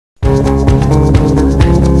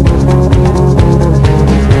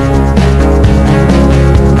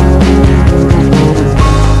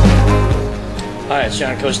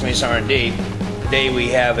John, Costa Mesa R&D. Today we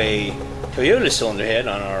have a Toyota cylinder head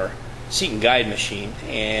on our seat and guide machine,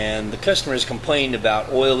 and the customer has complained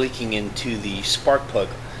about oil leaking into the spark plug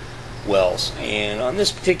wells. And on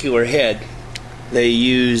this particular head, they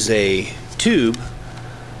use a tube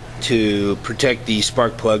to protect the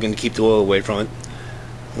spark plug and to keep the oil away from it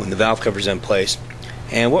when the valve cover is in place.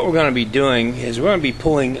 And what we're going to be doing is we're going to be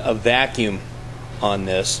pulling a vacuum on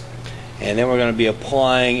this, and then we're going to be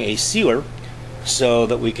applying a sealer so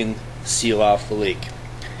that we can seal off the leak.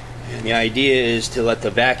 And the idea is to let the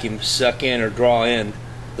vacuum suck in or draw in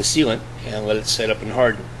the sealant and let it set up and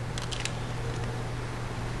harden.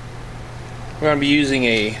 We're going to be using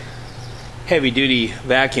a heavy-duty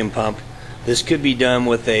vacuum pump. This could be done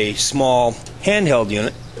with a small handheld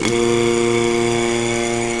unit. I'm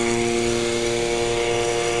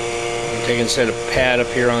taking a set of pad up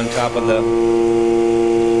here on top of the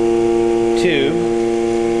tube.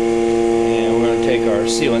 Take our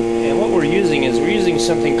sealant, and what we're using is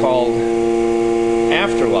something called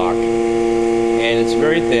afterlock, and it's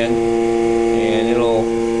very thin, and it'll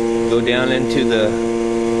go down into the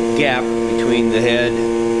gap between the head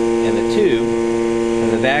and the tube,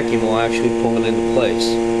 and the vacuum will actually pull it into place.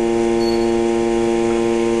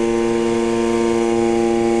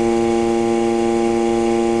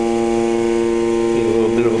 Get a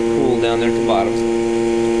little bit of a pool down there at the bottom,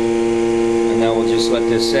 and now we'll just let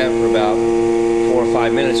this set for about 4 or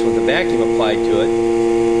 5 minutes with the vacuum applied to it,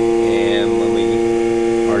 and when we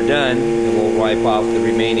are done, then we'll wipe off the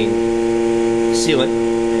remaining sealant,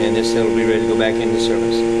 and this will be ready to go back into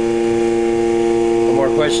service. For more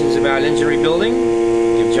questions about engine rebuilding,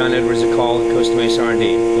 give John Edwards a call at Costa Mesa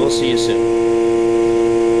R&D. We'll see you soon.